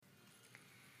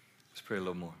Let's pray a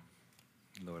little more.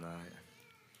 Lord,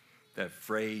 that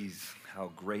phrase,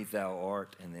 how great thou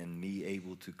art, and then me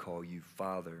able to call you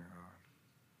Father,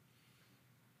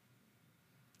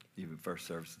 even first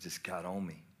service just got on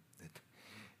me.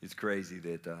 It's crazy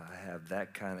that I have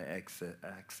that kind of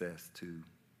access to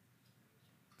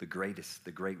the greatest,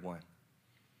 the great one.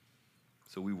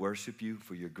 So we worship you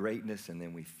for your greatness, and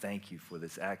then we thank you for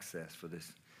this access, for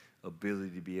this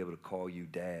ability to be able to call you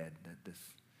Dad, that this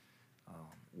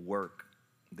work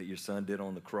that your son did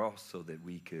on the cross so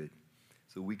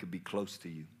we could be close to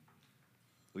you.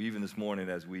 Well, even this morning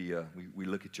as we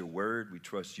look at your word, we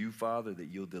trust you, Father, that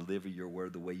you'll deliver your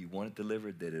word the way you want it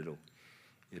delivered, that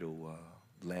it'll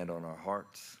land on our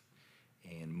hearts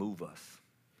and move us.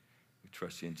 We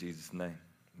trust you in Jesus' name.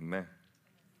 Amen.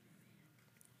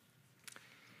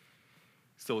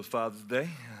 So it's Father's Day.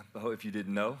 If you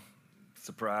didn't know,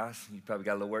 surprise, you probably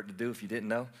got a little work to do if you didn't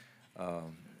know.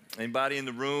 Anybody in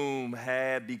the room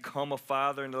had become a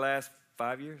father in the last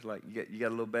 5 years? Like you got a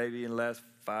little baby in the last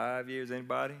 5 years,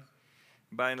 anybody?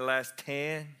 Anybody in the last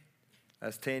 10?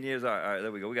 That's 10 years. All right, there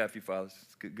we go. We got a few fathers.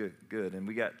 It's good. And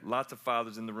we got lots of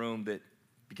fathers in the room that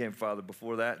became father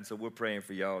before that. And so we're praying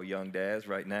for y'all young dads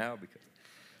right now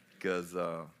because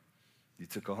you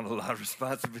took on a lot of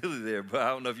responsibility there. But I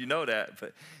don't know if you know that.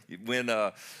 But when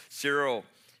Cheryl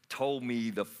told me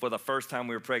for the first time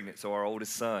we were pregnant, so our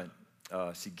oldest son,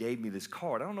 she gave me this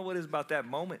card. I don't know what it is about that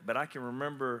moment, but I can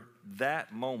remember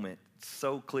that moment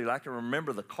so clearly. I can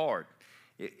remember the card.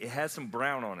 It had some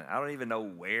brown on it. I don't even know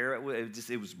where it was.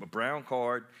 It was a brown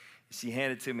card. She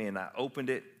handed it to me, and I opened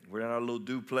it. We're in our little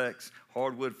duplex,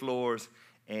 hardwood floors,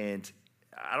 and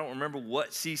I don't remember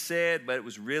what she said, but it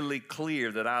was really clear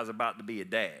that I was about to be a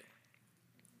dad.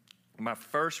 My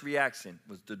first reaction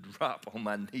was to drop on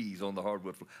my knees on the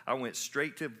hardwood floor. I went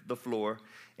straight to the floor,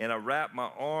 and I wrapped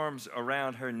my arms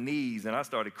around her knees, and I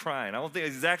started crying. I don't think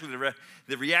it's exactly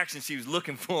the reaction she was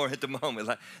looking for at the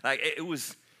moment. It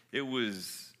was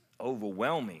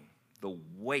overwhelming, the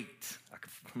weight.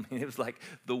 It was like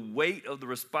the weight of the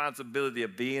responsibility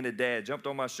of being a dad jumped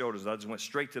on my shoulders. I just went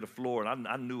straight to the floor, and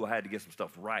I knew I had to get some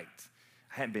stuff right.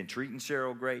 I hadn't been treating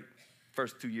Cheryl great.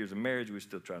 First 2 years of marriage, we were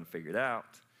still trying to figure it out.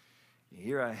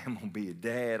 Here I am going to be a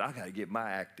dad. I got to get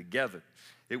my act together.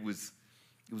 It was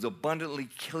abundantly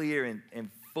clear and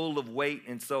full of weight.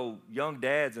 And so young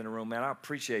dads in the room, man, I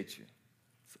appreciate you.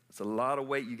 It's a lot of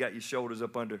weight you got your shoulders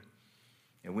up under.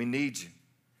 And we need you.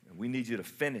 And we need you to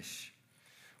finish.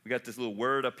 We got this little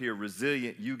word up here,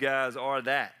 resilient. You guys are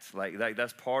that. Like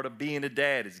that's part of being a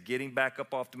dad is getting back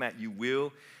up off the mat. You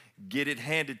will get it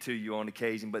handed to you on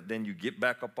occasion, but then you get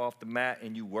back up off the mat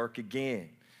and you work again.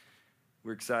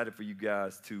 We're excited for you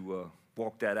guys to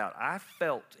walk that out. I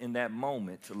felt in that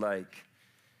moment I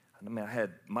had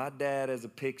my dad as a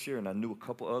picture, and I knew a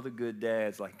couple other good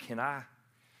dads. Like, am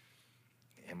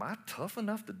I tough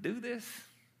enough to do this?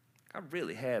 I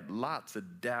really had lots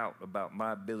of doubt about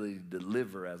my ability to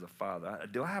deliver as a father.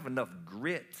 Do I have enough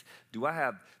grit? Do I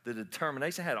have the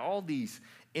determination? I had all these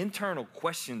internal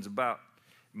questions about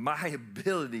my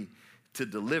ability to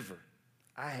deliver.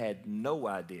 I had no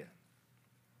idea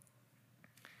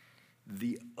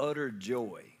the utter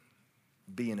joy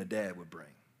being a dad would bring.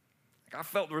 I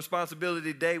felt the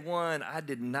responsibility day one. I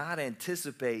did not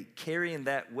anticipate carrying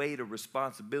that weight of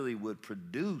responsibility would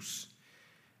produce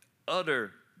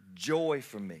utter joy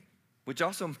for me, which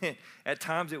also meant at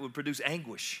times it would produce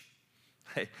anguish.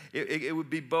 It would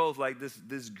be both, like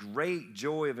this great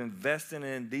joy of investing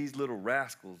in these little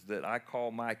rascals that I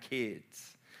call my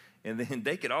kids. And then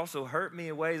they could also hurt me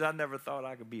in ways I never thought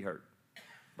I could be hurt,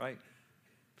 right?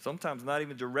 Sometimes not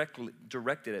even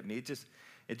directed at me.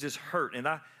 It just hurt. And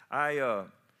I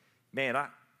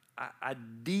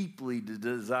deeply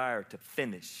desire to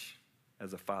finish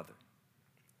as a father.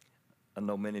 I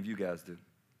know many of you guys do.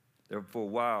 There for a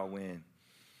while when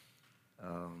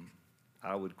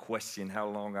I would question how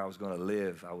long I was going to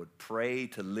live. I would pray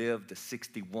to live to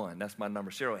 61. That's my number.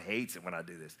 Cheryl hates it when I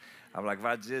do this. I'm like, if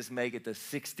I just make it to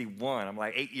 61, I'm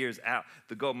like 8 years out.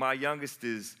 The goal, my youngest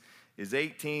is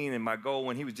 18, and my goal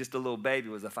when he was just a little baby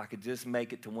was if I could just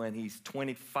make it to when he's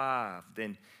 25,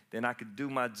 then I could do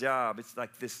my job. It's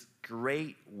like this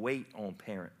great weight on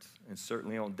parents and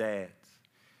certainly on dads.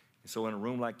 And so in a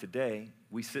room like today,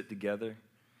 we sit together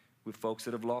with folks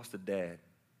that have lost a dad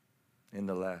in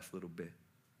the last little bit.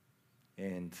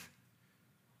 And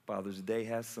Father's Day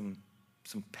has some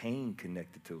pain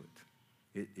connected to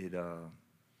it. It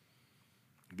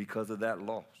because of that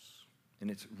loss. And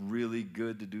it's really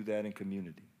good to do that in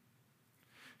community.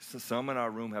 So some in our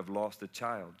room have lost a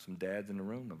child. Some dads in the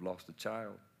room have lost a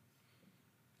child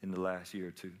in the last year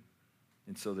or two.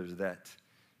 And so there's that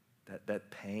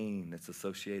that pain that's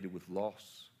associated with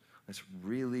loss. It's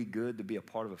really good to be a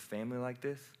part of a family like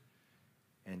this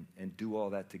and do all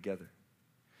that together.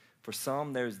 For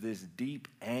some, there's this deep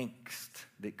angst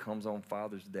that comes on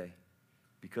Father's Day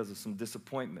because of some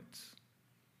disappointments,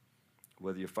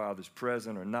 whether your father's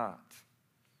present or not.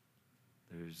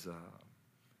 There's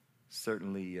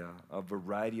certainly a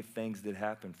variety of things that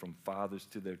happen from fathers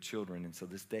to their children, and so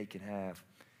this day can have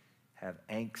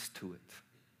angst to it.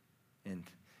 And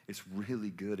it's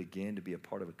really good, again, to be a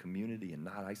part of a community and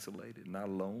not isolated, not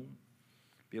alone,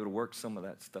 be able to work some of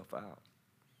that stuff out.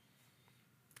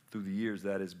 Through the years,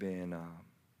 that has been,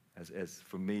 as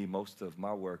for me, most of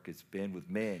my work has been with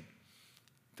men,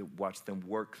 to watch them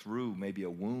work through maybe a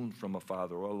wound from a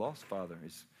father or a lost father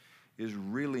is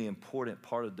really important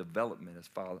part of development as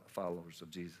followers of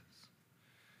Jesus.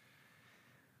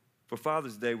 For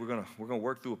Father's Day, we're gonna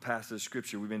work through a passage of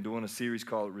Scripture. We've been doing a series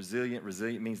called Resilient.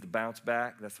 Resilient means to bounce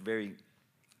back. That's a very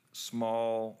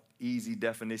small, easy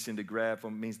definition to grab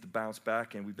from. It means to bounce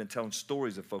back, and we've been telling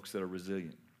stories of folks that are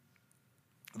resilient.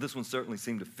 This one certainly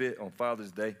seemed to fit on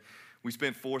Father's Day. We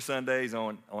spent 4 Sundays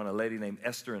on a lady named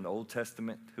Esther in the Old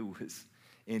Testament who was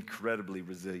incredibly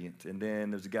resilient. And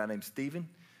then there's a guy named Stephen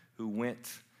who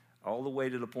went all the way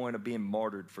to the point of being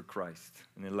martyred for Christ.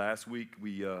 And then last week,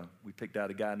 we picked out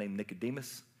a guy named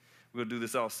Nicodemus. We're going to do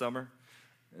this all summer.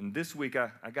 And this week, I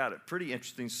got a pretty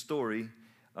interesting story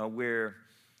where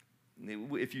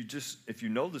if you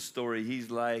know the story, he's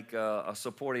like a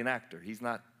supporting actor. He's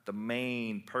not the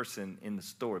main person in the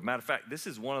story. Matter of fact, this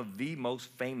is one of the most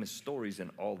famous stories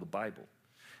in all the Bible.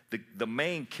 The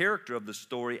main character of the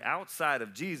story outside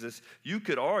of Jesus, you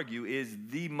could argue, is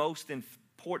the most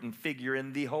important figure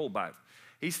in the whole Bible.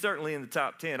 He's certainly in the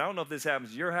top 10. I don't know if this happens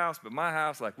at your house, but my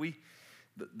house, like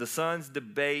the sons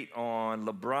debate on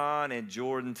LeBron and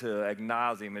Jordan to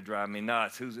acknowledge him and drive me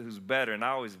nuts. Who's better? And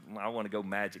I want to go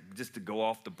Magic just to go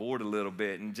off the board a little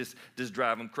bit and just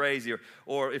drive them crazy.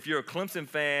 Or if you're a Clemson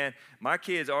fan, my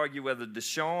kids argue whether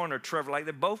Deshaun or Trevor, like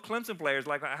they're both Clemson players.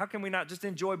 Like, how can we not just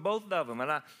enjoy both of them?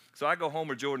 So I go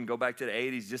Homer Jordan, go back to the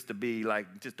 80s just to be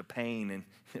like just a pain. And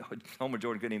Homer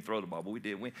Jordan couldn't even throw the ball, but we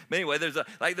did win. But anyway,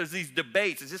 there's these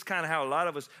debates. It's just kind of how a lot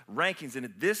of us rankings.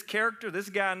 And this character, this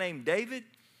guy named David,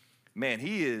 man,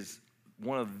 he is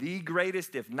one of the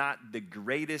greatest, if not the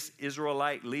greatest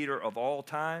Israelite leader of all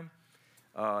time.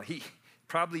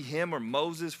 Probably him or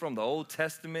Moses from the Old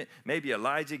Testament. Maybe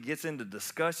Elijah gets into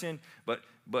discussion,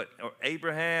 or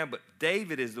Abraham. But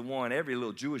David is the one every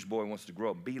little Jewish boy wants to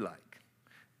grow up and be like.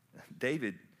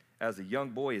 David, as a young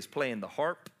boy, is playing the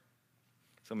harp.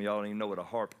 Some of y'all don't even know what a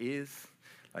harp is.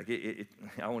 Like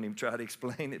I won't even try to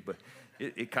explain it, but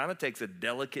it kind of takes a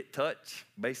delicate touch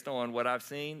based on what I've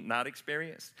seen, not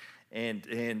experienced. And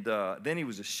then he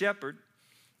was a shepherd,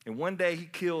 and one day he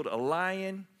killed a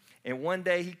lion, and one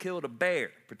day he killed a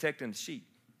bear protecting the sheep.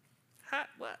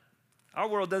 What? Our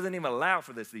world doesn't even allow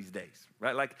for this these days,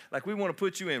 right? Like we want to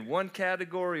put you in one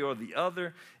category or the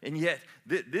other, and yet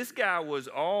this guy was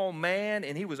all man,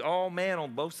 and he was all man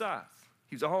on both sides.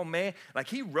 He was all man. Like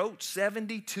he wrote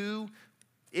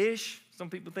 72-ish, some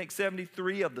people think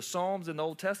 73 of the Psalms in the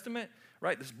Old Testament,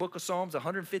 right? This book of Psalms,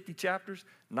 150 chapters,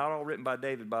 not all written by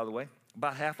David, by the way.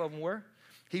 About half of them were.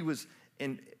 He was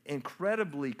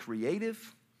incredibly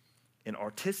creative and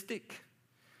artistic.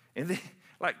 And then,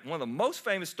 like one of the most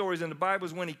famous stories in the Bible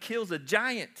is when he kills a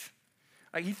giant.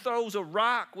 Like he throws a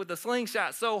rock with a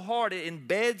slingshot so hard it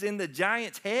embeds in the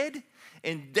giant's head,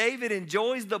 and David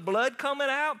enjoys the blood coming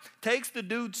out, takes the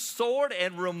dude's sword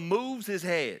and removes his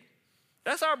head.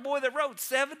 That's our boy that wrote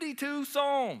 72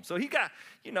 Psalms. So he got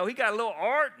a little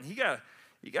art, and he got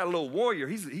a little warrior.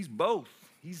 He's both.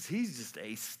 He's just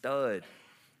a stud.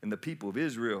 And the people of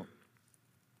Israel,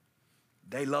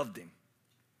 they loved him.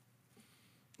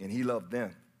 And he loved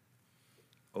them.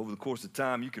 Over the course of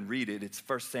time, you can read it. It's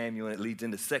 1 Samuel, and it leads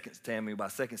into 2 Samuel. By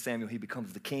 2 Samuel, he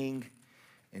becomes the king,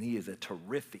 and he is a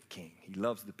terrific king. He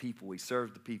loves the people. He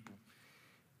serves the people.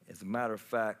 As a matter of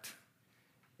fact,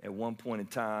 at one point in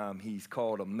time, he's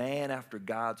called a man after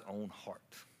God's own heart.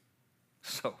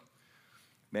 So,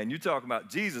 man, you're talking about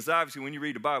Jesus. Obviously, when you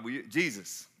read the Bible,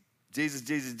 Jesus,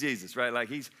 right? Like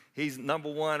he's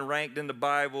number one ranked in the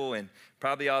Bible, and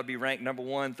probably ought to be ranked number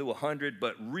 1 through 100.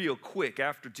 But real quick,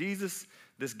 after Jesus,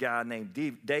 this guy named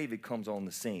David comes on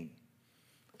the scene,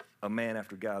 a man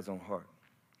after God's own heart.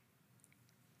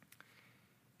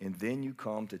 And then you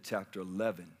come to chapter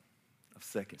 11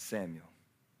 of 2 Samuel.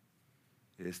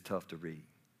 It is tough to read.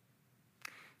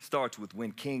 It starts with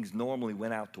when kings normally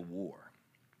went out to war.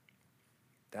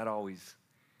 That always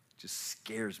just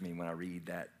scares me when I read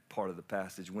that part of the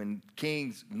passage. When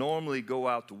kings normally go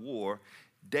out to war,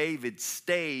 David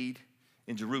stayed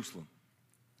in Jerusalem.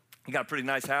 He got a pretty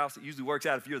nice house. It usually works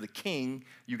out if you're the king,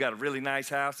 you got a really nice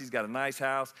house. He's got a nice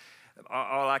house.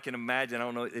 All I can imagine,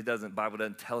 I don't know, Bible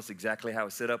doesn't tell us exactly how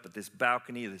it's set up, but this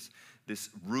balcony, this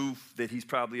roof that he's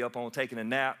probably up on taking a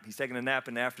nap. He's taking a nap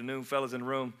in the afternoon, fellas in the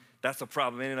room. That's a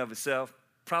problem in and of itself.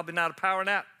 Probably not a power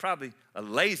nap, probably a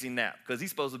lazy nap, because he's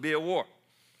supposed to be at war.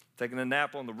 Taking a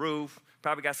nap on the roof.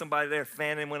 Probably got somebody there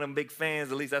fanning, one of them big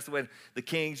fans. At least that's the way the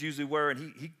kings usually were.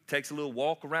 And he takes a little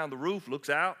walk around the roof, looks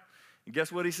out, and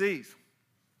guess what he sees?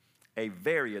 A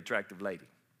very attractive lady.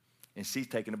 And she's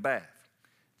taking a bath.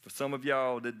 For some of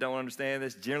y'all that don't understand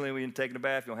this, generally when you're taking a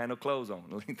bath, you don't have no clothes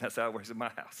on. That's how it works at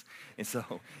my house. And so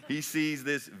he sees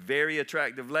this very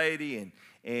attractive lady,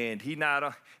 and he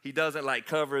doesn't like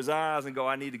cover his eyes and go,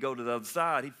 I need to go to the other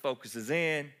side. He focuses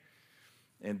in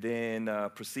and then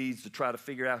proceeds to try to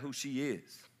figure out who she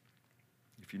is.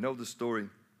 If you know the story,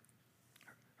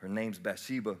 her name's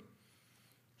Bathsheba.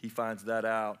 He finds that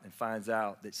out and finds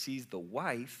out that she's the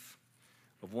wife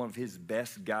of one of his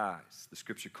best guys. The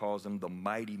scripture calls him the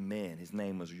mighty man. His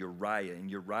name was Uriah, and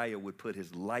Uriah would put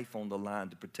his life on the line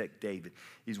to protect David.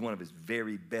 He's one of his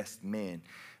very best men.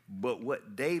 But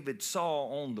what David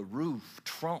saw on the roof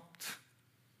trumped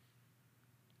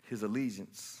his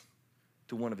allegiance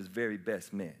to one of his very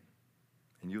best men.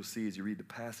 And you'll see as you read the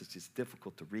passage, it's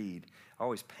difficult to read. It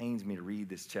always pains me to read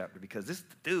this chapter because this is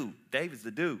the dude. David's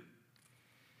the dude.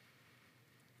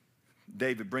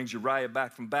 David brings Uriah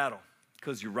back from battle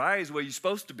because Uriah is where you're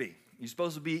supposed to be. You're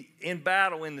supposed to be in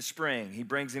battle in the spring. He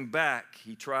brings him back.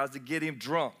 He tries to get him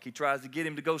drunk. He tries to get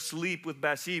him to go sleep with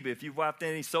Bathsheba. If you've watched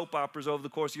any soap operas over the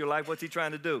course of your life, what's he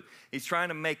trying to do? He's trying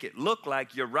to make it look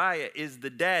like Uriah is the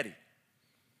daddy.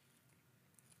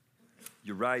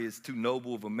 Uriah is too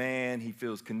noble of a man. He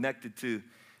feels connected to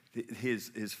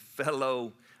his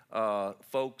fellow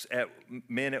folks,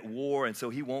 men at war, and so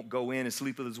he won't go in and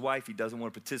sleep with his wife. He doesn't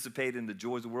want to participate in the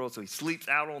joys of the world, so he sleeps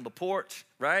out on the porch,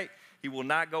 right? He will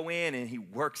not go in, and he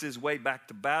works his way back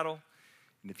to battle.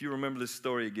 And if you remember this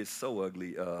story, it gets so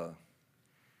ugly.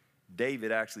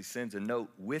 David actually sends a note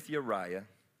with Uriah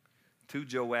to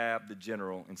Joab, the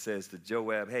general, and says to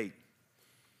Joab, hey,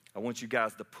 I want you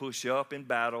guys to push up in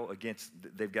battle against,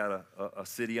 they've got a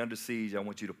city under siege. I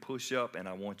want you to push up, and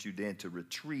I want you then to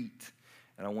retreat,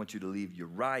 and I want you to leave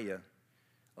Uriah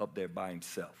up there by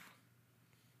himself.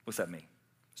 What's that mean?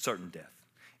 Certain death.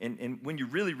 And when you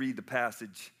really read the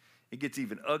passage, it gets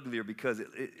even uglier because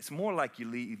it's more like you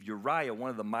leave Uriah, one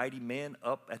of the mighty men,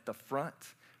 up at the front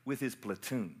with his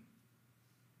platoon.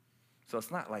 So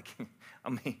it's not like,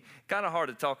 kind of hard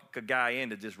to talk a guy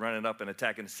into just running up and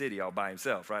attacking the city all by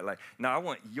himself, right? Like, no, I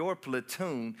want your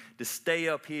platoon to stay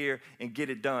up here and get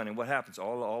it done. And what happens?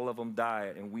 All of them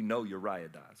die, and we know Uriah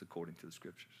dies according to the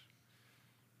scriptures.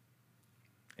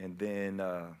 And then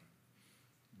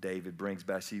David brings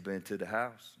Bathsheba into the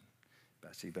house.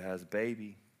 Bathsheba has a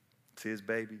baby. It's his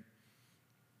baby.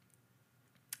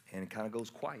 And it kind of goes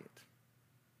quiet.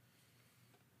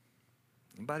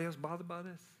 Anybody else bothered by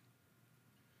this?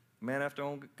 Man after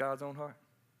God's own heart.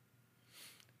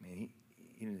 Man,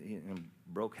 he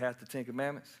broke half the Ten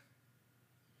Commandments.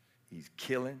 He's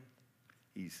killing.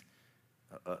 He's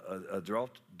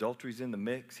adultery's in the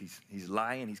mix. He's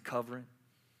lying. He's covering.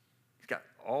 He's got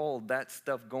all that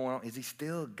stuff going on. Is he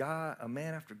still a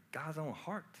man after God's own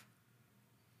heart?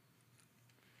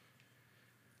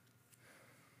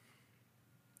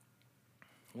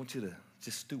 I want you to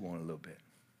just stew on it a little bit,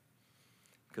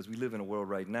 because we live in a world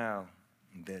right now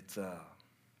that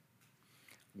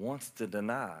wants to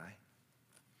deny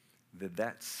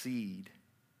that seed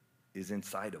is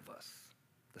inside of us,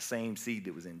 the same seed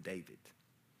that was in David.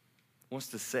 Wants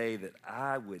to say that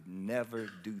I would never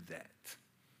do that,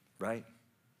 right?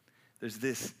 There's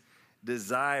this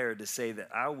desire to say that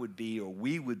I would be, or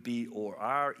we would be, or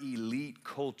our elite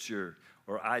culture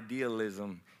or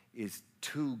idealism is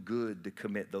too good to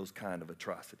commit those kind of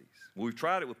atrocities. Well, we've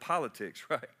tried it with politics,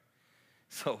 right?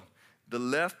 So the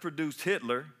left produced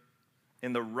Hitler,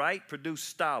 and the right produced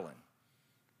Stalin.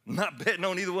 I'm not betting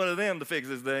on either one of them to fix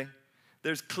this thing.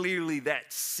 There's clearly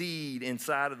that seed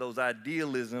inside of those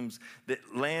idealisms that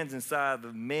lands inside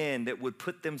of men that would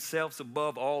put themselves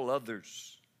above all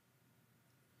others.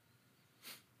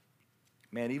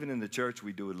 Man, even in the church,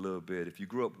 we do it a little bit. If you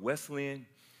grew up Wesleyan,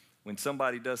 when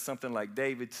somebody does something like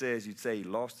David says, you'd say he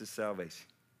lost his salvation.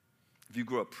 If you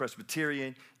grew up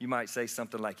Presbyterian, you might say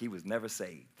something like he was never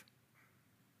saved.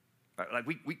 Like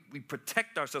we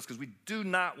protect ourselves because we do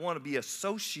not want to be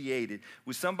associated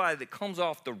with somebody that comes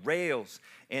off the rails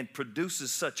and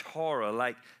produces such horror,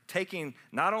 like taking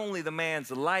not only the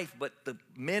man's life, but the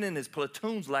men in his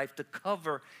platoon's life to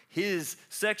cover his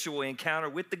sexual encounter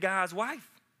with the guy's wife.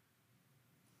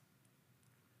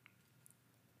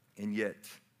 And yet,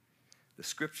 the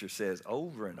scripture says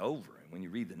over and over, and when you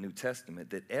read the New Testament,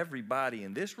 that everybody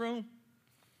in this room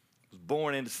was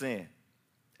born into sin.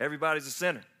 Everybody's a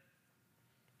sinner.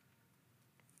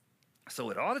 So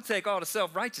it ought to take all the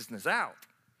self-righteousness out.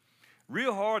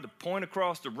 Real hard to point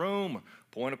across the room or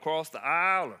point across the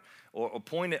aisle or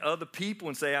point at other people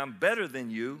and say, I'm better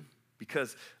than you,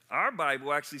 because our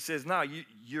Bible actually says, no,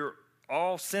 you're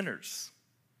all sinners.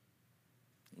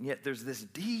 And yet there's this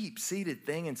deep-seated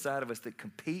thing inside of us that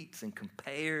competes and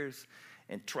compares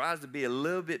and tries to be a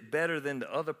little bit better than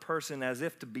the other person as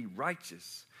if to be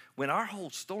righteous. When our whole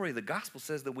story, the gospel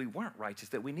says that we weren't righteous,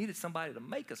 that we needed somebody to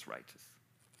make us righteous.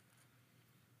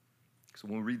 So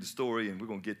when we read the story, and we're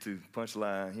going to get to the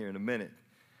punchline here in a minute,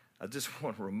 I just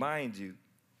want to remind you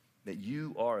that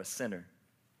you are a sinner,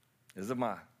 as am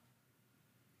I.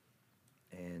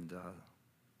 And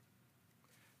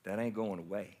that ain't going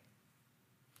away.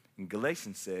 And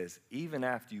Galatians says, even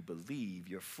after you believe,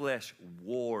 your flesh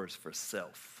wars for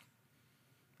self.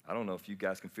 I don't know if you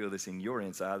guys can feel this in your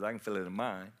insides. I can feel it in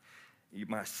mine.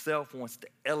 Myself wants to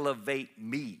elevate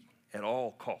me at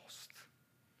all costs.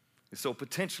 And so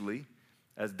potentially,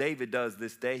 as David does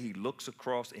this day, he looks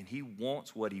across and he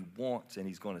wants what he wants, and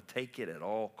he's going to take it at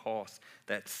all costs.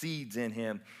 That seeds in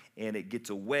him, and it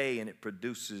gets away, and it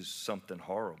produces something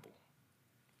horrible.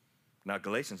 Now,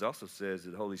 Galatians also says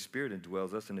that the Holy Spirit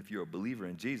indwells us, and if you're a believer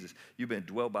in Jesus, you've been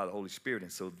dwelled by the Holy Spirit,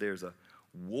 and so there's a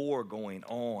war going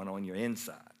on your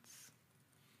insides.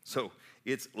 So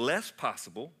it's less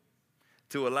possible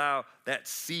to allow that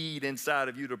seed inside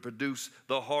of you to produce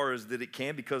the horrors that it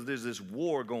can, because there's this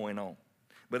war going on.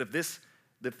 But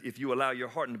if you allow your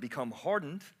heart to become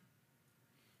hardened,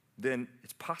 then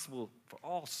it's possible for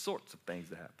all sorts of things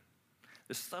to happen.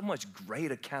 There's so much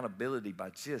great accountability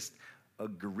by just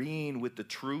agreeing with the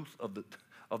truth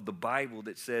of the Bible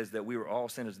that says that we were all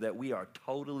sinners, that we are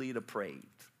totally depraved.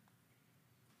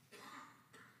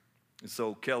 And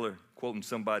so Keller, quoting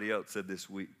somebody else, said this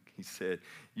week, he said,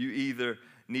 you either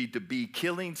need to be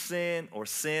killing sin or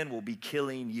sin will be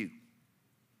killing you.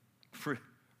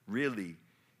 Really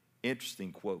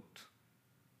interesting quote.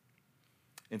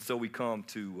 And so we come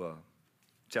to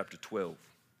chapter 12,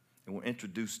 and we're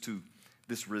introduced to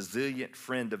this resilient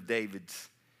friend of David's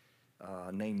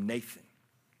named Nathan.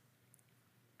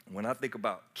 When I think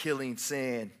about killing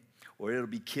sin, or it'll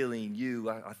be killing you,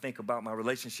 I think about my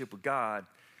relationship with God,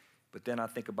 but then I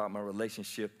think about my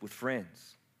relationship with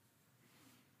friends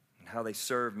and how they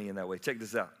serve me in that way. Check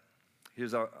this out.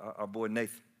 Here's our boy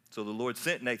Nathan. So the Lord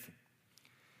sent Nathan,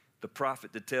 the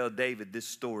prophet, to tell David this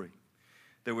story.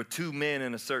 There were two men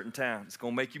in a certain town. It's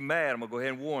going to make you mad. I'm going to go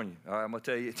ahead and warn you. All right, I'm going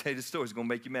to tell you this story. It's going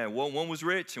to make you mad. One was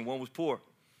rich and one was poor.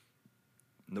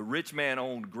 And the rich man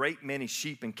owned a great many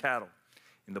sheep and cattle,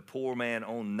 and the poor man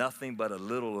owned nothing but a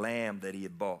little lamb that he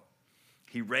had bought.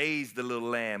 He raised the little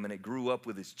lamb, and it grew up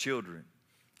with his children.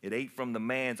 It ate from the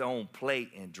man's own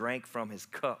plate and drank from his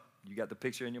cup. You got the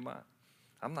picture in your mind?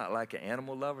 I'm not like an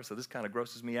animal lover, so this kind of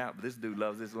grosses me out, but this dude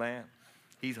loves this lamb.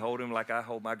 He's holding him like I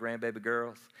hold my grandbaby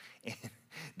girls, and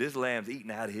this lamb's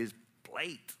eating out of his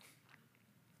plate.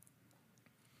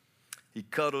 He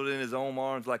cuddled in his own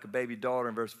arms like a baby daughter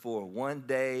in verse 4. One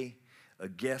day, a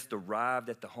guest arrived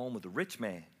at the home of the rich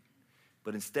man.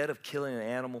 But instead of killing an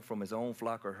animal from his own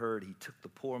flock or herd, he took the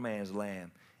poor man's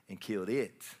lamb and killed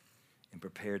it and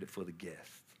prepared it for the guest.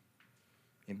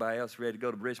 Anybody else ready to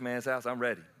go to the rich man's house? I'm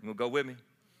ready. You gonna go with me?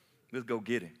 Let's go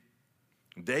get him.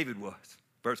 And David was.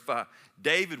 Verse 5,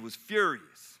 David was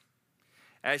furious.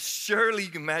 As surely you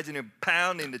can imagine him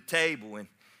pounding the table.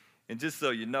 And just so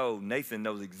you know, Nathan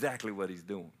knows exactly what he's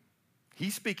doing.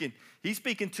 He's speaking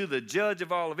to the judge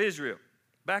of all of Israel.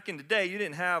 Back in the day, you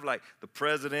didn't have like the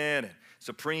president and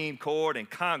Supreme Court and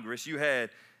Congress. You had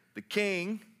the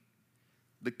king,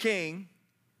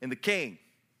 and the king.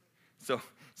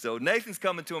 So Nathan's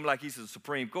coming to him like he's the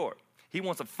Supreme Court. He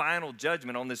wants a final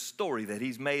judgment on this story that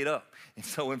he's made up. And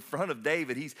so in front of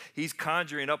David, he's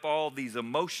conjuring up all these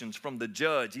emotions from the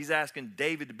judge. He's asking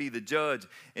David to be the judge.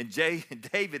 And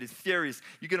David is furious.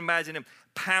 You can imagine him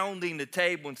pounding the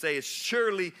table and say, as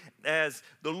surely as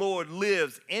the Lord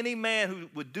lives, any man who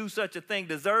would do such a thing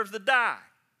deserves to die.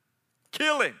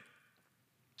 Kill him.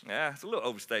 Yeah, it's a little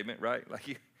overstatement, right?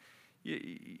 Like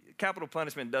capital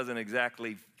punishment doesn't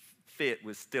exactly fit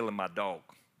with stealing my dog.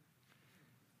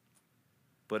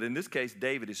 But in this case,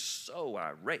 David is so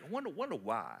irate. I wonder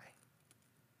why.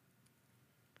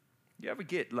 You ever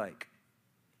get like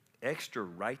extra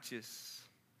righteous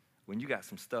when you got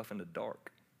some stuff in the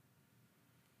dark?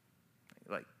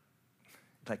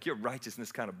 Like your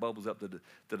righteousness kind of bubbles up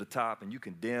to the top, and you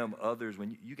condemn others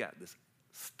when you got this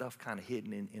stuff kind of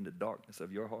hidden in the darkness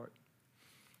of your heart.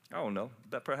 I don't know.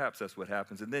 Perhaps that's what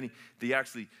happens. And then he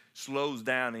actually slows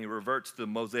down and he reverts to the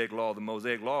Mosaic law. The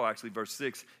Mosaic law, actually, verse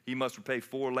 6, he must repay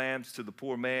 4 lambs to the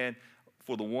poor man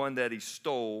for the one that he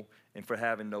stole and for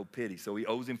having no pity. So he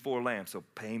owes him 4 lambs. So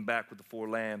pay him back with the 4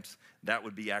 lambs. That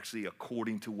would be actually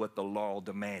according to what the law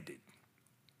demanded.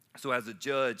 So as a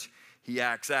judge, he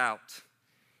acts out.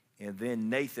 And then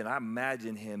Nathan, I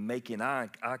imagine him making eye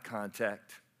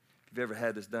contact. If you've ever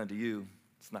had this done to you,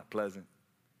 it's not pleasant.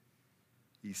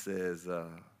 He says,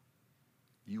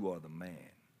 you are the man.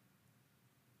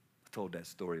 I told that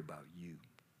story about you.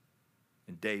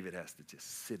 And David has to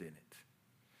just sit in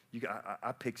it.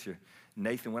 I picture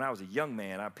Nathan, when I was a young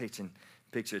man, I pictured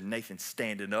Nathan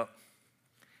standing up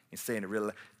and saying it really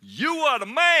loud. You are the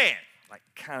man. Like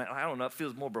kind of, I don't know, it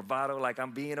feels more bravado, like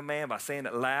I'm being a man by saying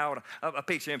it loud. I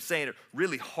picture him saying it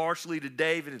really harshly to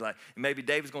David. Like maybe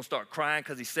David's going to start crying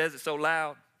because he says it so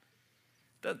loud.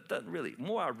 Doesn't really, the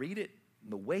more I read it,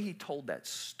 the way he told that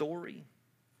story,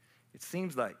 it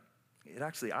seems like,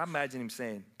 I imagine him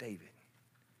saying, David,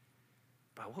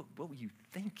 what were you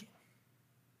thinking?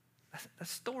 That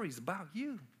story's about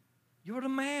you. You're the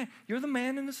man. You're the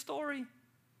man in the story.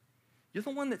 You're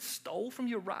the one that stole from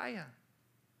Uriah.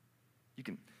 You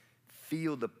can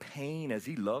feel the pain as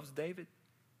he loves David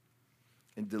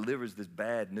and delivers this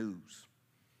bad news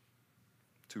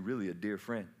to really a dear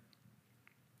friend.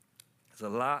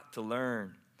 There's a lot to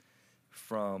learn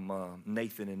from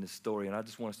Nathan in this story, and I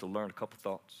just want us to learn a couple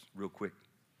thoughts real quick.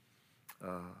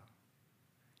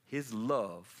 His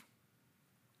love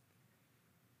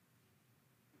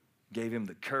gave him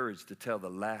the courage to tell the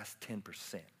last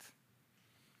 10%.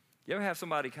 You ever have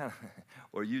somebody kind of,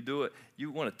 or you do it,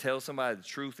 you want to tell somebody the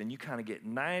truth and you kind of get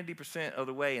 90% of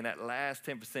the way, and that last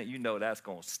 10%, you know that's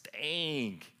going to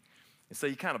sting. And so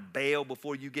you kind of bail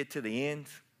before you get to the end.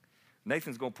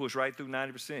 Nathan's going to push right through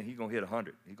 90%. He's going to hit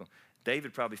 100.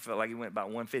 David probably felt like he went about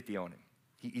 150 on him.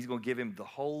 He's going to give him the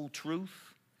whole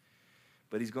truth,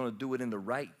 but he's going to do it in the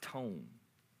right tone.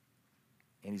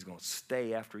 And he's going to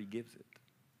stay after he gives it.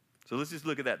 So let's just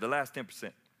look at that, the last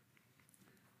 10%.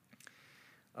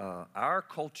 Our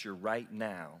culture right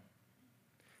now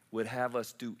would have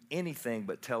us do anything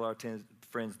but tell our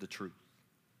friends the truth.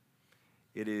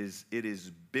 It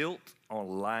is built on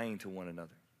lying to one another.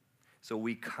 So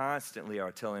we constantly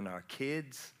are telling our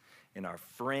kids and our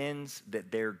friends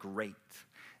that they're great.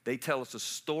 They tell us a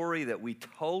story that we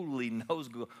totally know is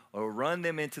going to run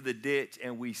them into the ditch,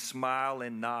 and we smile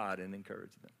and nod and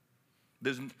encourage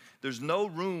them. There's no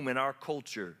room in our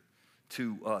culture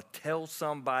to tell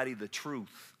somebody the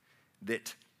truth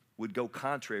that would go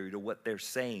contrary to what they're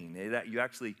saying. That you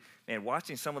actually, man,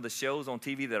 watching some of the shows on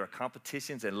TV that are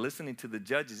competitions and listening to the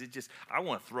judges, I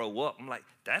want to throw up. I'm like,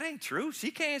 that ain't true.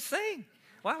 She can't sing.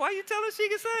 Why you tell her she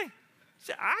can sing?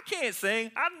 I can't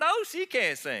sing. I know she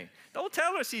can't sing. Don't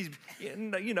tell her she's,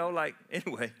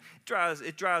 anyway,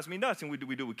 it drives me nuts. And we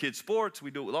do it with kids' sports. We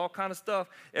do it with all kind of stuff.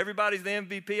 Everybody's the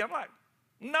MVP. I'm like,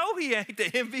 no, he ain't the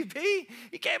MVP.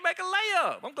 He can't make a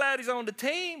layup. I'm glad he's on the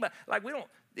team, but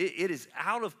it is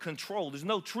out of control. There's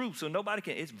no truth, so nobody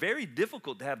can. It's very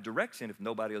difficult to have direction if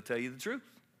nobody will tell you the truth.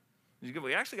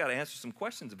 We actually got to answer some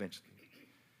questions eventually.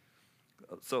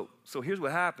 So here's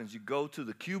what happens. You go to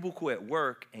the cubicle at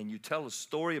work and you tell a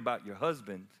story about your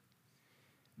husband.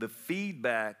 The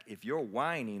feedback, if you're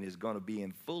whining, is going to be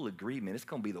in full agreement. It's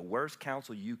going to be the worst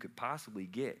counsel you could possibly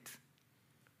get.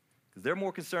 Because they're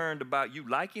more concerned about you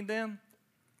liking them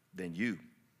than you.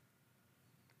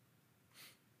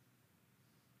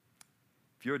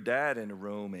 If you're a dad in the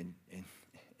room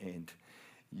and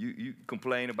you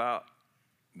complain about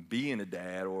being a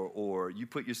dad, or you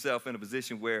put yourself in a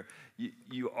position where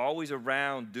you're always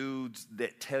around dudes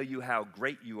that tell you how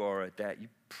great you are at that, you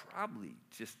probably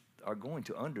just are going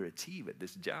to underachieve at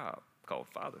this job called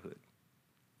fatherhood.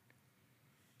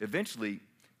 Eventually,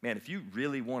 man, if you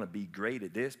really want to be great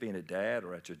at this, being a dad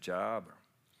or at your job or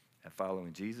at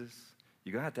following Jesus,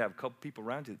 you're going to have a couple people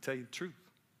around you to tell you the truth.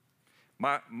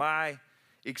 My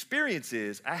experience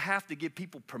is I have to give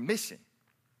people permission.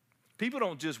 People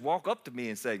don't just walk up to me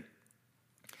and say,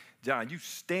 John, you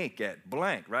stink at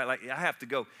blank, right? Like I have to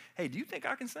go, hey, do you think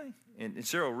I can sing? And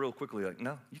Cheryl real quickly like,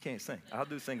 no, you can't sing. I'll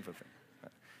do singing for a friend.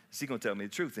 Right? She's going to tell me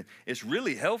the truth. And it's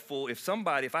really helpful if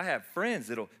I have friends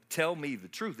that'll tell me the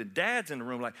truth. And dads in the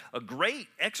room, like a great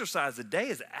exercise a day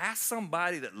is to ask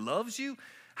somebody that loves you,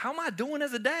 how am I doing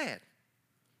as a dad?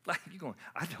 Like you're going,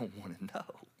 I don't want to know.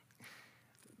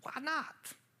 Why not?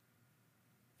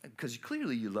 Because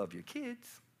clearly you love your kids.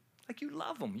 Like you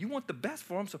love them. You want the best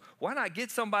for them. So why not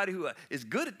get somebody who is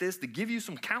good at this to give you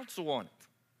some counsel on it?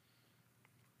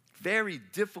 very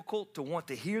difficult to want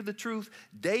to hear the truth.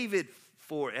 David,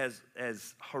 for as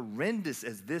horrendous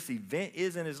as this event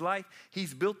is in his life,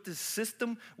 he's built this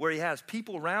system where he has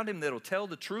people around him that'll tell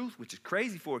the truth, which is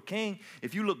crazy for a king.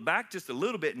 If you look back just a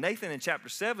little bit, Nathan in chapter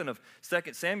 7 of 2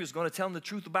 Samuel is going to tell him the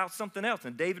truth about something else,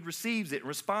 and David receives it and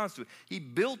responds to it. He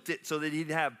built it so that he'd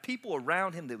have people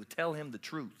around him that would tell him the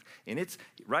truth. And it's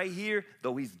right here,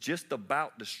 though he's just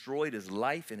about destroyed his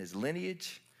life and his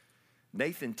lineage,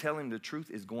 Nathan telling the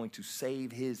truth is going to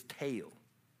save his tail.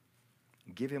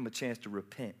 Give him a chance to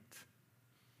repent.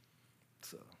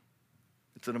 So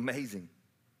it's an amazing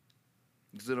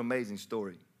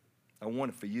story. I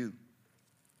want it for you.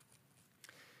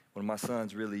 One of my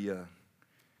sons really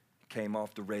came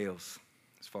off the rails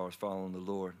as far as following the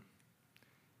Lord.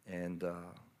 And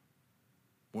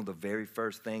one of the very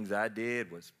first things I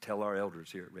did was tell our elders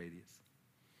here at Radius,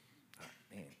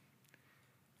 man,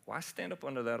 why stand up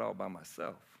under that all by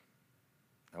myself?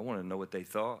 I wanted to know what they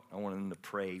thought. I wanted them to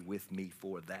pray with me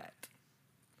for that.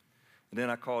 And then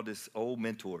I called this old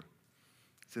mentor.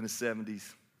 It's in the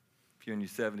 70s. If you're in your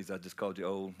 70s, I just called you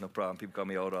old. No problem. People call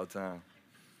me old all the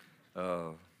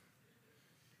time.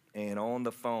 And on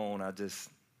the phone, I just,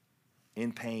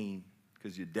 in pain,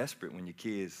 because you're desperate when your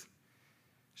kid's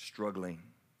struggling.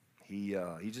 He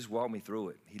just walked me through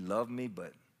it. He loved me,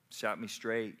 but shot me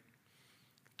straight.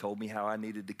 Told me how I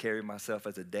needed to carry myself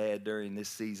as a dad during this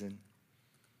season.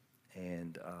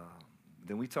 And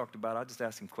then we talked about, I just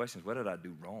asked him questions. What did I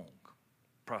do wrong?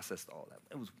 Processed all that.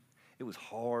 It was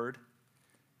hard,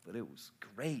 but it was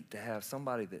great to have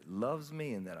somebody that loves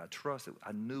me and that I trust, that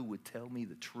I knew would tell me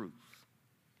the truth.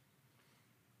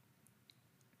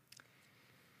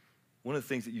 One of the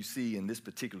things that you see in this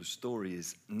particular story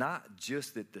is not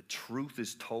just that the truth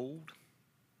is told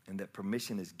and that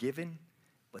permission is given,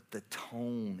 but the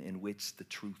tone in which the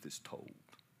truth is told.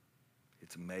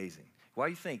 It's amazing. Why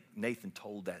do you think Nathan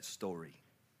told that story?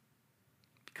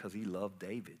 Because he loved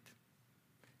David.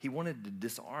 He wanted to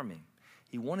disarm him.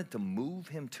 He wanted to move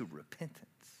him to repentance.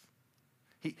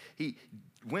 He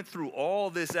went through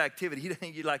all this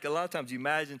activity. Like a lot of times you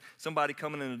imagine somebody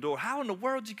coming in the door. How in the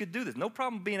world you could do this? No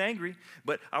problem being angry,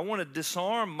 but I want to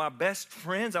disarm my best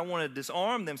friends. I want to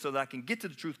disarm them so that I can get to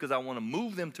the truth because I want to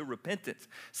move them to repentance.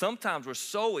 Sometimes we're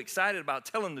so excited about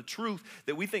telling the truth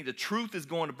that we think the truth is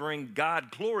going to bring God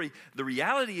glory. The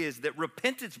reality is that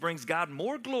repentance brings God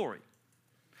more glory.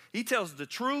 He tells the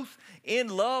truth in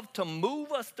love to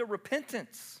move us to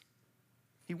repentance.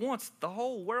 He wants the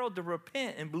whole world to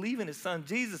repent and believe in his son,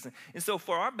 Jesus. And so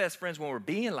for our best friends, when we're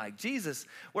being like Jesus,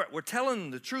 we're telling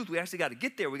them the truth. We actually got to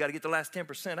get there. We got to get the last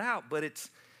 10% out, but it's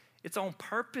on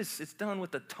purpose. It's done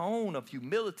with a tone of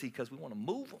humility because we want to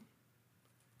move them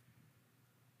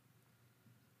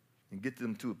and get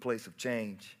them to a place of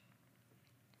change.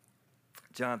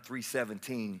 John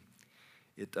 3:17,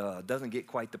 it doesn't get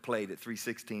quite the play that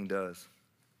 3:16 does,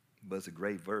 but it's a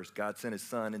great verse. God sent his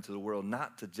son into the world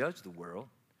not to judge the world,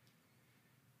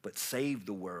 but save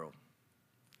the world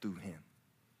through him.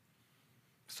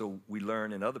 So we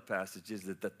learn in other passages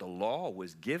that the law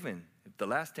was given, the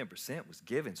last 10% was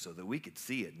given so that we could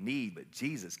see a need, but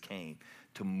Jesus came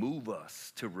to move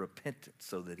us to repentance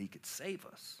so that he could save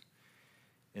us.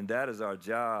 And that is our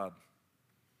job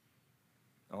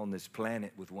on this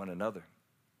planet with one another,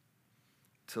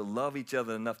 to love each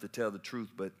other enough to tell the truth,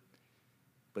 but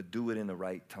do it in the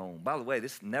right tone. By the way,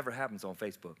 this never happens on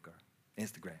Facebook or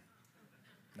Instagram.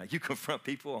 Now, you confront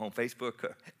people on Facebook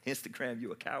or Instagram,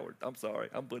 you a coward. I'm sorry.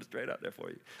 I'm putting it straight out there for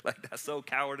you. Like, that's so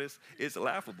cowardice, it's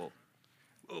laughable.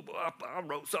 Oh, boy, I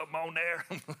wrote something on there.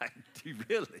 I'm like, do you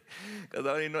really? Because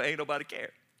ain't nobody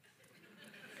care.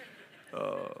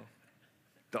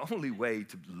 The only way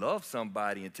to love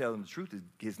somebody and tell them the truth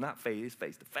is not face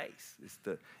to face.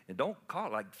 And don't call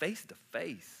it like face to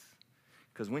face.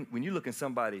 Because when you look at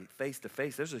somebody face to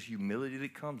face, there's a humility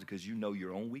that comes because you know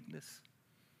your own weakness.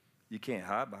 You can't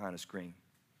hide behind a screen.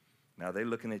 Now they're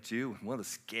looking at you. One of the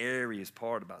scariest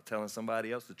part about telling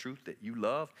somebody else the truth that you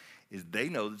love is they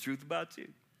know the truth about you,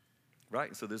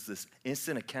 right? So there's this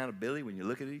instant accountability when you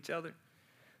look at each other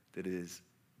that is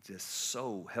just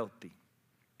so healthy.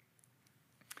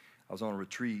 I was on a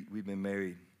retreat. We've been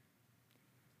married.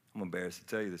 I'm embarrassed to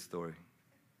tell you this story.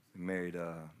 Been married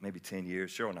maybe 10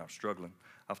 years. Cheryl and I were struggling.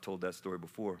 I've told that story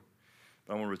before.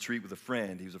 But I'm on a retreat with a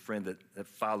friend. He was a friend that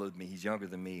followed me. He's younger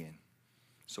than me. And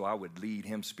so I would lead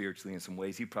him spiritually in some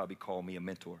ways. He'd probably call me a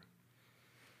mentor.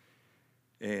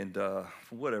 And for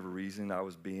whatever reason, I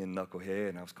was being knucklehead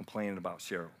and I was complaining about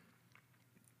Cheryl.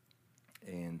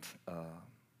 And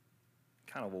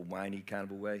kind of a whiny kind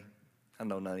of a way. I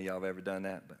know none of y'all have ever done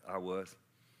that, but I was.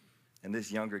 And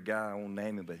this younger guy, I won't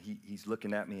name him, but he's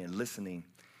looking at me and listening.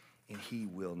 and he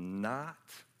will not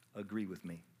agree with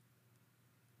me.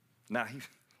 Now, he's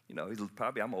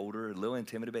probably, I'm older, a little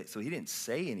intimidated, so he didn't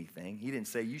say anything. He didn't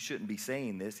say, you shouldn't be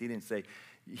saying this. He didn't say,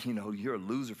 you're a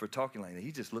loser for talking like that.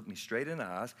 He just looked me straight in the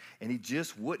eyes, and he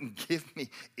just wouldn't give me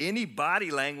any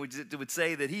body language that would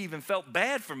say that he even felt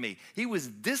bad for me. He was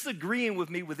disagreeing with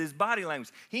me with his body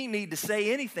language. He didn't need to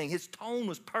say anything. His tone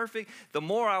was perfect. The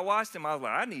more I watched him, I was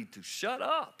like, I need to shut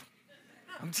up.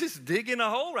 I'm just digging a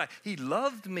hole right. He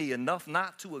loved me enough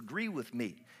not to agree with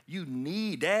me. You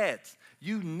need dads.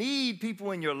 You need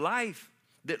people in your life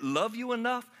that love you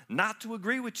enough not to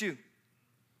agree with you.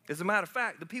 As a matter of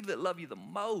fact, the people that love you the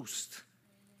most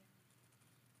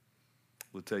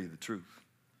will tell you the truth.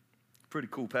 Pretty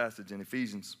cool passage in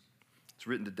Ephesians. It's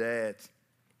written to dads.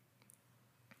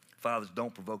 Fathers,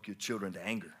 don't provoke your children to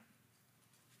anger,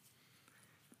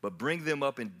 but bring them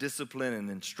up in discipline and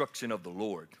instruction of the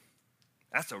Lord.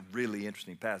 That's a really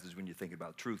interesting passage when you're thinking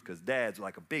about truth, because dads,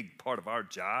 like a big part of our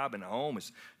job in the home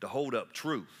is to hold up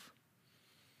truth.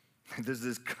 There's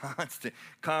this constant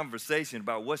conversation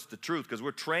about what's the truth, because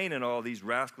we're training all these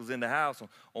rascals in the house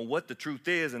on what the truth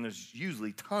is, and there's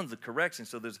usually tons of correction,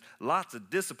 so there's lots of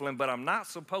discipline, but I'm not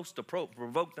supposed to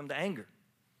provoke them to anger.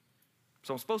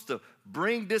 So I'm supposed to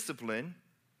bring discipline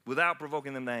without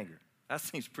provoking them to anger. That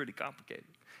seems pretty complicated.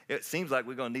 It seems like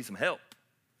we're going to need some help.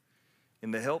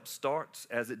 And the help starts,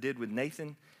 as it did with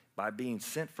Nathan, by being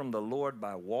sent from the Lord,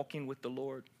 by walking with the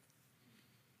Lord.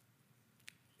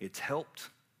 It's helped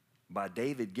by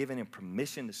David giving him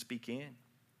permission to speak in.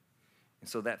 And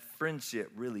so that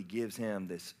friendship really gives him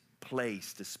this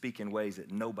place to speak in ways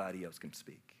that nobody else can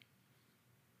speak.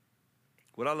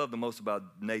 What I love the most about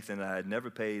Nathan that I had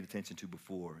never paid attention to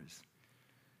before is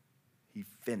he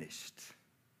finished.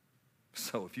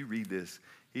 So if you read this,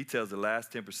 he tells the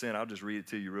last 10%. I'll just read it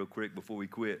to you real quick before we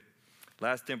quit.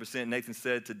 Last 10%, Nathan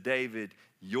said to David,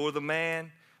 you're the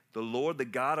man. The Lord, the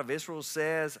God of Israel,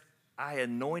 says, I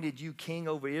anointed you king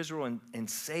over Israel and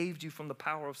saved you from the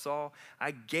power of Saul.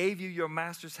 I gave you your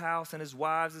master's house and his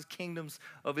wives, his kingdoms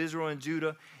of Israel and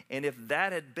Judah. And if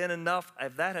that had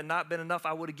not been enough,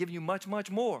 I would have given you much,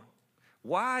 much more.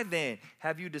 Why then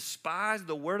have you despised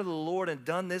the word of the Lord and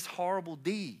done this horrible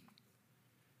deed?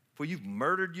 For you've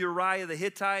murdered Uriah the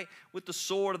Hittite with the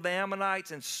sword of the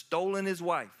Ammonites and stolen his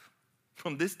wife.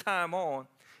 From this time on,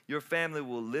 your family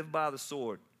will live by the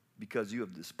sword because you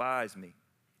have despised me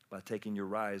by taking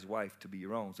Uriah's wife to be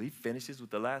your own. So he finishes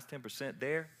with the last 10%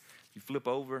 there. You flip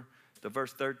over to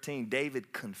verse 13.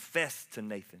 David confessed to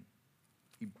Nathan.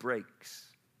 He breaks.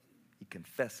 He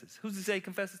confesses. Who's he say he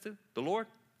confesses to? The Lord?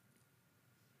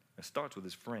 It starts with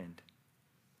his friend,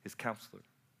 his counselor.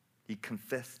 He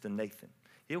confessed to Nathan.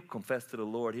 He'll confess to the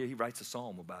Lord here. He writes a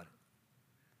psalm about it.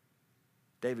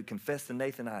 David confessed to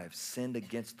Nathan, I have sinned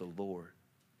against the Lord.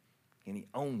 And he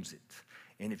owns it.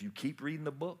 And if you keep reading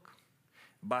the book,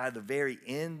 by the very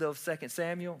end of 2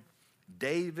 Samuel,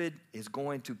 David is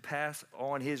going to pass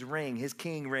on his ring, his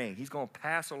king ring. He's going to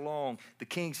pass along the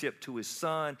kingship to his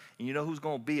son. And you know who's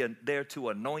going to be there to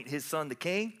anoint his son the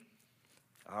king?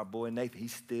 Our boy Nathan.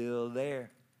 He's still there.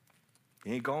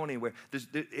 He ain't going anywhere.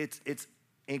 It's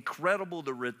incredible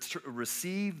to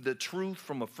receive the truth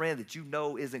from a friend that you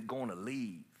know isn't going to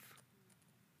leave.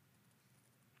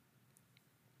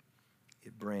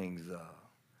 It brings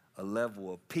a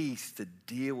level of peace to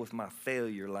deal with my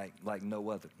failure like no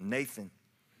other. Nathan,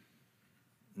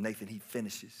 he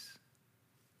finishes.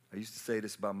 I used to say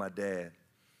this about my dad.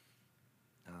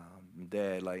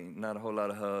 Not a whole lot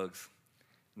of hugs,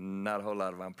 not a whole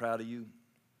lot of I'm proud of you,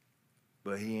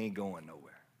 but he ain't going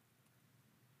nowhere.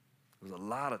 There's a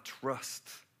lot of trust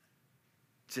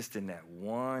just in that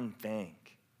one thing.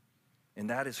 And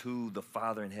that is who the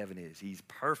Father in heaven is. He's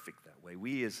perfect that way.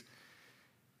 We as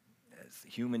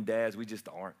human dads, we just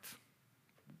aren't.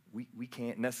 We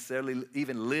can't necessarily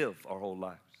even live our whole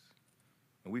lives.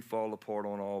 And we fall apart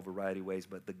on all variety of ways,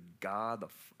 but the God,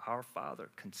 our Father,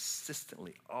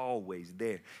 consistently always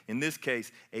there. In this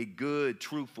case, a good,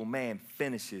 truthful man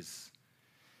finishes.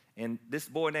 And this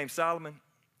boy named Solomon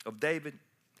of David,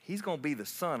 he's going to be the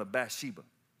son of Bathsheba,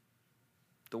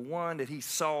 the one that he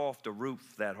saw off the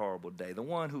roof that horrible day, the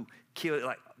one who killed.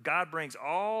 Like God brings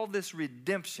all this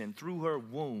redemption through her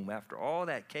womb after all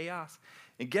that chaos.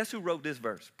 And guess who wrote this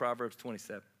verse? Proverbs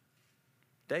 27.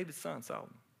 David's son,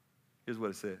 Solomon. Here's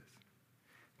what it says.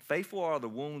 Faithful are the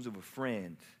wounds of a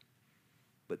friend,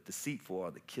 but deceitful are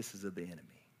the kisses of the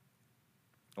enemy.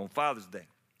 On Father's Day,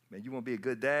 man, you want to be a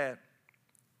good dad?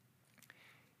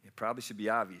 It probably should be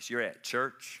obvious. You're at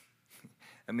church.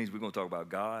 That means we're going to talk about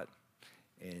God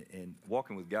and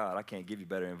walking with God. I can't give you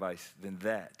better advice than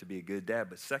that to be a good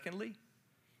dad. But secondly,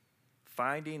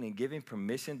 finding and giving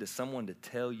permission to someone to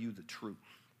tell you the truth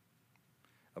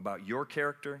about your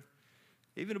character,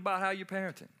 even about how you're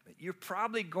parenting. You're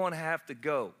probably going to have to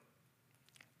go.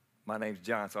 My name's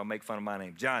John, so I'll make fun of my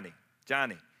name. Johnny,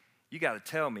 you got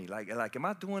to tell me, like, am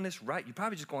I doing this right? You're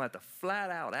probably just going to have to flat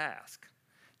out ask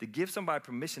to give somebody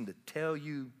permission to tell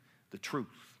you the truth.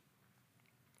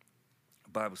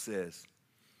 The Bible says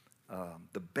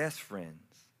the best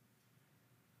friends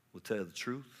will tell you the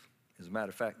truth. As a matter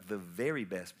of fact, the very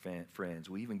best friends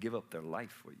will even give up their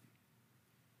life for you.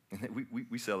 And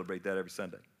we celebrate that every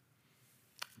Sunday.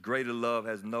 Greater love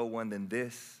has no one than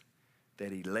this,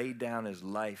 that he laid down his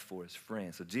life for his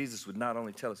friends. So Jesus would not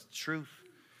only tell us the truth,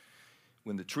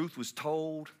 when the truth was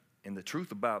told, and the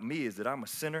truth about me is that I'm a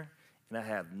sinner and I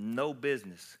have no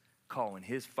business calling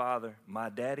his Father my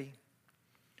daddy.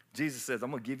 Jesus says,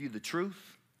 I'm going to give you the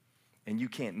truth, and you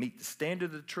can't meet the standard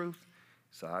of the truth,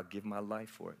 so I'll give my life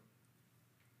for it.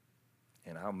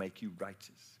 And I'll make you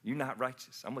righteous. You're not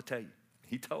righteous. I'm going to tell you.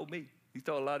 He told me. He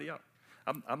told a lot of y'all.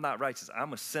 I'm not righteous.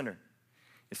 I'm a sinner.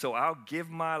 And so I'll give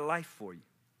my life for you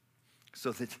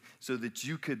so that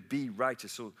you could be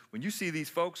righteous. So when you see these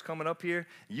folks coming up here,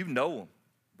 you know them,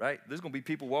 right? There's going to be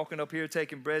people walking up here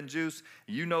taking bread and juice.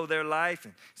 And you know their life,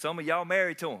 and some of y'all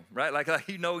married to them, right? Like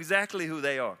you know exactly who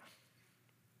they are.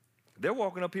 They're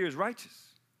walking up here as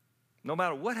righteous, no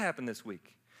matter what happened this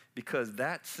week, because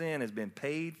that sin has been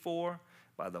paid for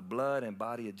by the blood and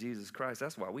body of Jesus Christ.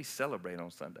 That's why we celebrate on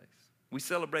Sundays. We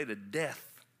celebrate a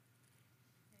death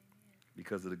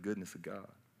because of the goodness of God.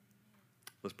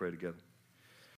 Let's pray together.